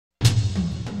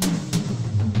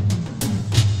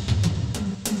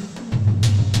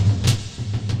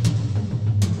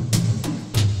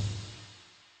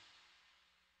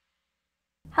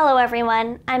Hello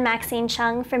everyone, I'm Maxine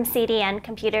Chung from CDN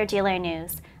Computer Dealer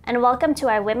News, and welcome to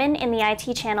our Women in the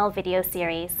IT channel video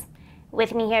series.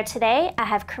 With me here today, I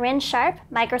have Corinne Sharp,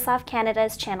 Microsoft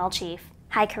Canada's channel chief.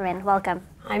 Hi Corinne, welcome.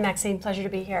 Hi Maxine, pleasure to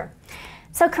be here.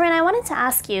 So Corinne, I wanted to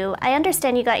ask you, I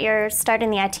understand you got your start in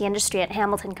the IT industry at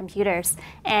Hamilton Computers,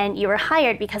 and you were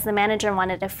hired because the manager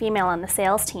wanted a female on the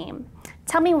sales team.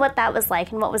 Tell me what that was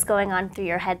like and what was going on through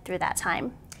your head through that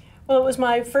time. Well, it was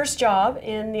my first job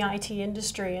in the IT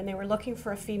industry, and they were looking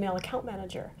for a female account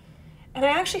manager. And I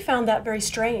actually found that very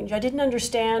strange. I didn't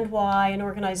understand why an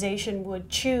organization would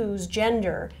choose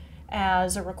gender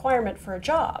as a requirement for a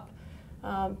job.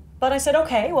 But I said,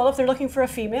 okay, well, if they're looking for a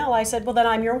female, I said, well, then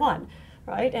I'm your one,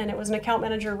 right? And it was an account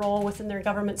manager role within their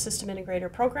government system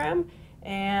integrator program.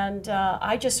 And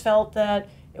I just felt that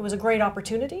it was a great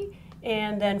opportunity.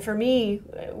 And then for me,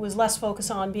 it was less focus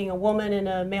on being a woman in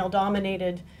a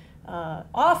male-dominated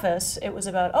office. It was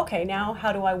about, okay, now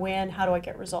how do I win? How do I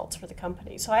get results for the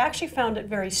company? So I actually found it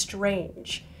very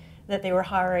strange that they were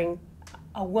hiring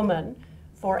a woman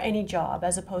for any job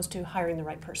as opposed to hiring the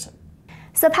right person.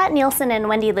 So Pat Nielsen and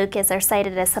Wendy Lucas are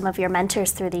cited as some of your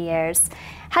mentors through the years.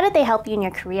 How did they help you in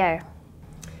your career?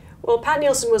 Well, Pat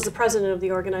Nielsen was the president of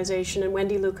the organization and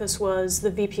Wendy Lucas was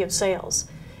the VP of sales.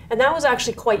 And that was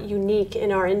actually quite unique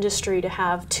in our industry to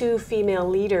have two female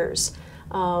leaders,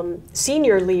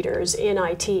 senior leaders in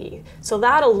IT. So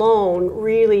that alone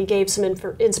really gave some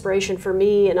inspiration for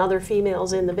me and other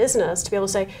females in the business to be able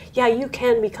to say, yeah, you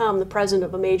can become the president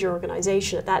of a major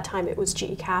organization. At that time it was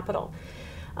GE Capital.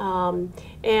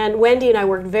 And Wendy and I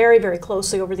worked very, very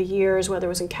closely over the years, whether it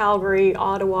was in Calgary,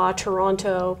 Ottawa,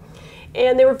 Toronto.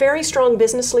 And they were very strong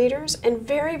business leaders and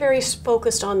very, very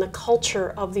focused on the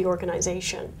culture of the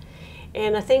organization.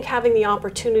 And I think having the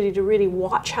opportunity to really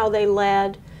watch how they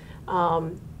led,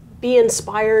 be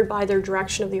inspired by their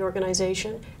direction of the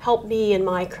organization, helped me in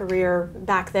my career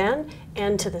back then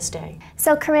and to this day.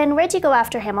 So Corinne, where'd you go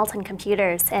after Hamilton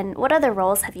Computers and what other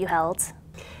roles have you held?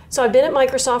 So I've been at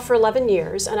Microsoft for 11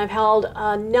 years and I've held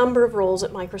a number of roles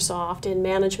at Microsoft in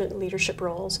management and leadership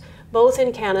roles, both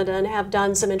in Canada and have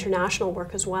done some international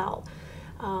work as well.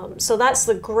 So that's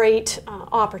the great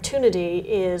opportunity,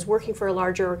 is working for a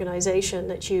larger organization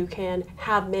that you can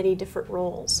have many different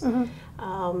roles.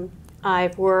 Mm-hmm.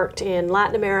 I've worked in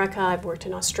Latin America, I've worked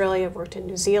in Australia, I've worked in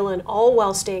New Zealand, all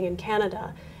while staying in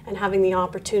Canada and having the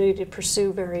opportunity to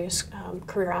pursue various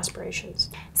career aspirations.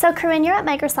 So Corinne, you're at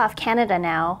Microsoft Canada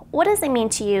now. What does it mean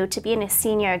to you to be in a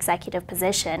senior executive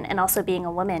position and also being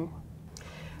a woman?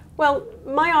 Well,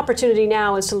 my opportunity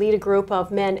now is to lead a group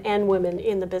of men and women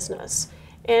in the business.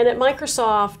 And at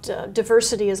Microsoft,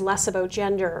 diversity is less about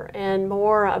gender and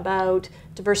more about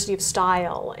diversity of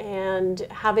style and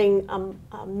having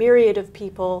a myriad of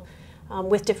people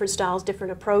with different styles,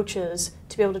 different approaches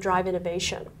to be able to drive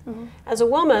innovation. Mm-hmm. As a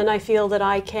woman, I feel that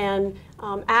I can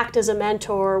act as a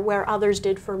mentor where others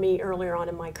did for me earlier on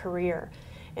in my career.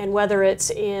 And whether it's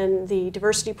in the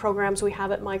diversity programs we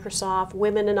have at Microsoft,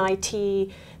 Women in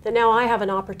IT, that now I have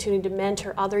an opportunity to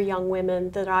mentor other young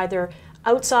women that are either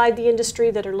outside the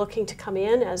industry that are looking to come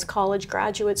in as college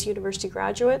graduates, university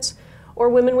graduates, or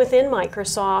women within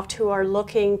Microsoft who are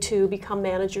looking to become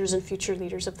managers and future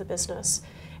leaders of the business.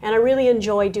 And I really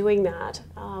enjoy doing that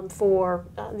for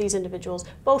these individuals,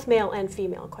 both male and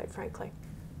female, quite frankly.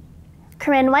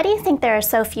 Corinne, why do you think there are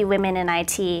so few women in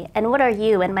IT, and what are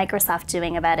you and Microsoft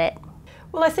doing about it?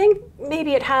 Well, I think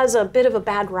maybe it has a bit of a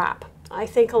bad rap. I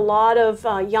think a lot of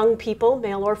young people,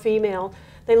 male or female,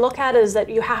 they look at it as that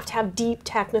you have to have deep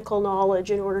technical knowledge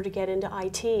in order to get into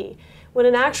IT. When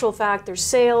in actual fact, there's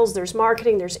sales, there's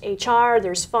marketing, there's HR,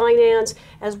 there's finance,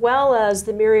 as well as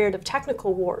the myriad of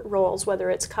technical roles,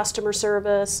 whether it's customer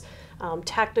service,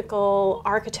 technical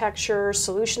architecture,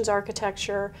 solutions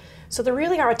architecture. So there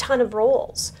really are a ton of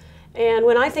roles. And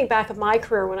when I think back of my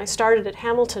career, when I started at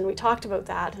Hamilton, we talked about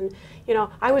that. And you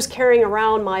know, I was carrying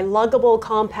around my luggable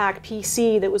compact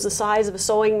PC that was the size of a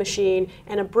sewing machine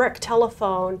and a brick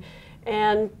telephone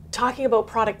and talking about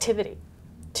productivity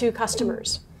to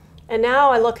customers. And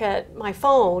now I look at my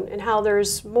phone and how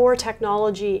there's more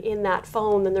technology in that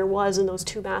phone than there was in those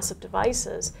two massive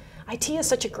devices. IT is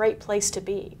such a great place to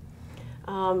be.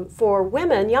 For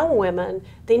women, young women,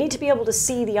 they need to be able to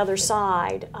see the other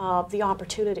side of the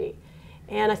opportunity.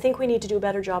 And I think we need to do a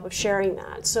better job of sharing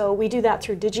that. So we do that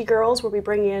through DigiGirls, where we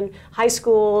bring in high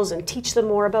schools and teach them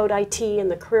more about IT and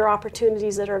the career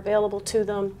opportunities that are available to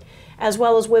them, as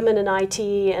well as women in IT,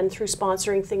 and through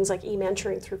sponsoring things like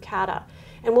e-mentoring through CATA.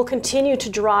 And we'll continue to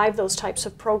drive those types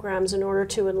of programs in order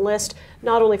to enlist,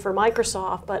 not only for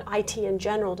Microsoft, but IT in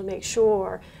general, to make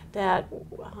sure that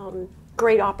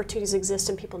great opportunities exist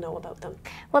and people know about them.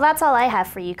 Well, that's all I have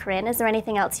for you, Corinne. Is there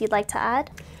anything else you'd like to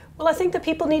add? Well, I think that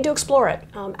people need to explore it,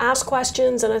 ask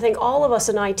questions, and I think all of us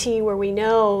in IT, where we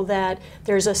know that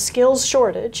there's a skills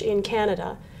shortage in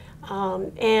Canada,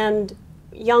 and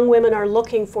young women are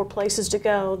looking for places to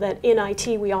go, that in IT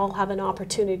we all have an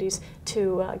opportunity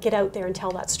to get out there and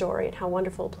tell that story and how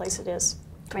wonderful a place it is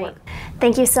to Great. work.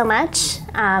 Thank you so much.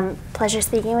 Pleasure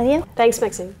speaking with you. Thanks,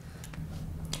 Maxine.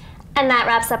 And that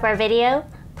wraps up our video.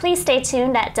 Please stay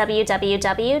tuned at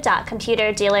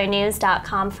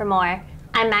www.computerdealernews.com for more.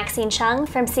 I'm Maxine Chung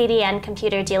from CDN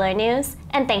Computer Dealer News,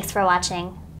 and thanks for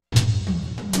watching.